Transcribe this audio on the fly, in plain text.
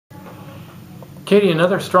Katie,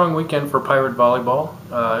 another strong weekend for Pirate Volleyball.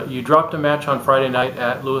 You dropped a match on Friday night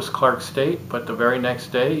at Lewis Clark State, but the very next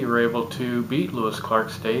day you were able to beat Lewis Clark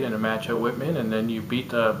State in a match at Whitman, and then you beat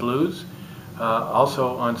the Blues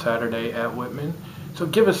also on Saturday at Whitman. So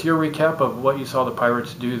give us your recap of what you saw the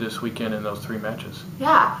Pirates do this weekend in those three matches.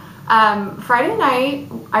 Yeah. Friday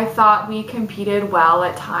night, I thought we competed well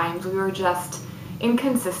at times. We were just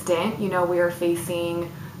inconsistent. You know, we were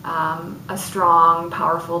facing a strong,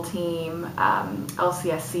 powerful team.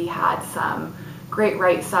 LCSC had some great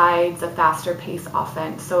right sides, a faster pace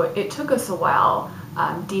offense. So it took us a while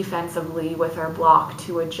defensively with our block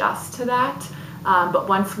to adjust to that. But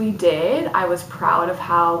once we did, I was proud of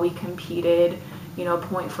how we competed, you know,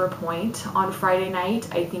 point for point on Friday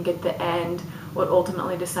night. I think at the end, what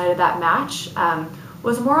ultimately decided that match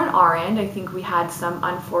was more on our end. I think we had some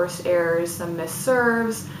unforced errors, some missed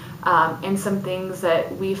serves, and some things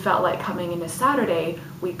that we felt like coming into Saturday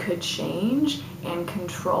we could change and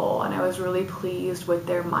control. And I was really pleased with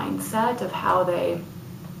their mindset of how they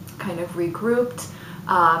kind of regrouped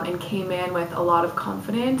and came in with a lot of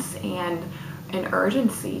confidence and an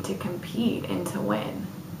urgency to compete and to win.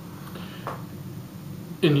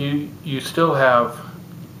 And you still have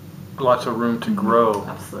lots of room to grow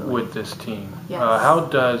Absolutely. With this team. Yes. How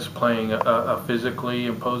does playing a physically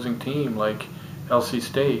imposing team like LC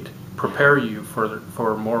State prepare you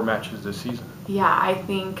for more matches this season? Yeah, I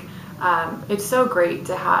think it's so great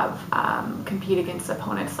to have compete against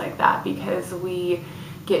opponents like that, because we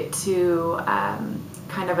get to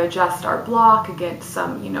kind of adjust our block against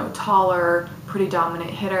some, you know, taller, pretty dominant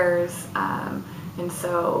hitters. And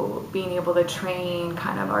so being able to train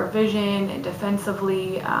kind of our vision and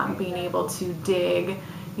defensively, being able to dig,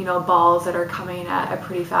 you know, balls that are coming at a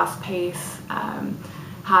pretty fast pace,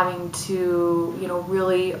 having to, you know,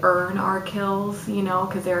 really earn our kills, you know,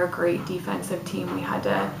 because they're a great defensive team. We had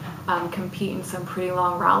to compete in some pretty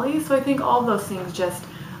long rallies. So I think all of those things just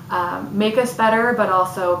make us better, but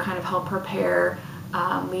also kind of help prepare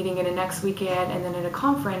leading into next weekend and then in a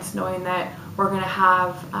conference, knowing that we're going to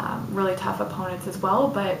have really tough opponents as well,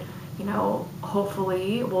 but you know,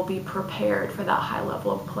 hopefully we'll be prepared for that high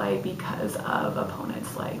level of play because of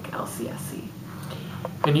opponents like LCSC.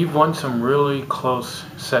 And you've won some really close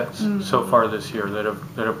sets so far this year that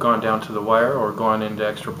have gone down to the wire or gone into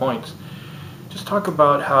extra points. Just talk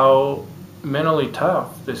about how mentally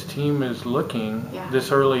tough this team is looking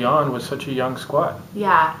this early on with such a young squad.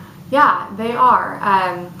 Yeah, they are.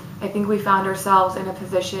 I think we found ourselves in a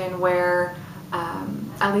position where,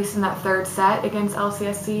 at least in that third set against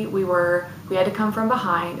LCSC, we had to come from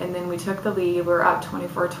behind, and then we took the lead. We were up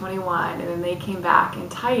 24-21, and then they came back and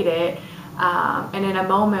tied it. And in a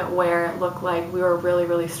moment where it looked like we were really,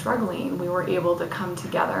 really struggling, we were able to come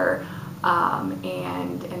together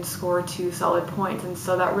and score 2 solid points. And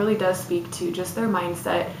so that really does speak to just their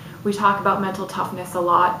mindset. We talk about mental toughness a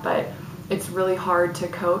lot, but it's really hard to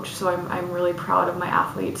coach. So I'm really proud of my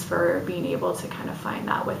athletes for being able to kind of find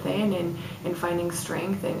that within and finding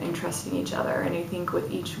strength and trusting each other. And I think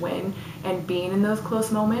with each win and being in those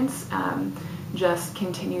close moments just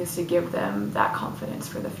continues to give them that confidence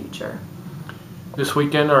for the future. This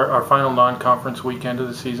weekend, our final non-conference weekend of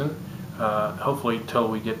the season, hopefully till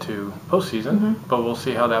we get to postseason, but we'll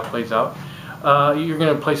see how that plays out. You're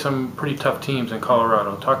going to play some pretty tough teams in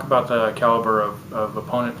Colorado. Talk about the caliber of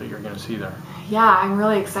opponent that you're going to see there. Yeah, I'm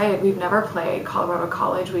really excited. We've never played Colorado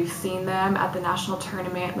College. We've seen them at the national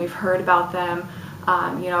tournament. We've heard about them.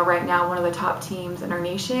 You know, right now one of the top teams in our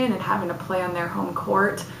nation and having to play on their home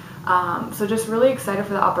court. So just really excited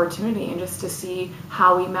for the opportunity and just to see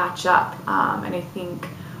how we match up. And I think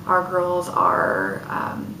our girls are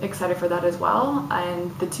excited for that as well.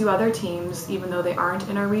 And the 2 other teams, even though they aren't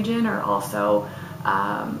in our region, are also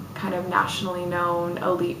kind of nationally known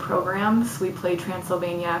elite programs. We played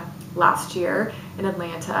Transylvania last year in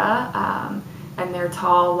Atlanta, and they're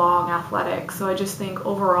tall, long, athletic. So I just think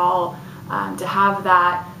overall to have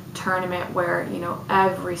that tournament where, you know,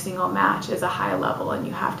 every single match is a high level and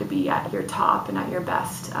you have to be at your top and at your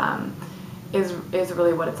best is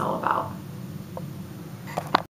really what it's all about.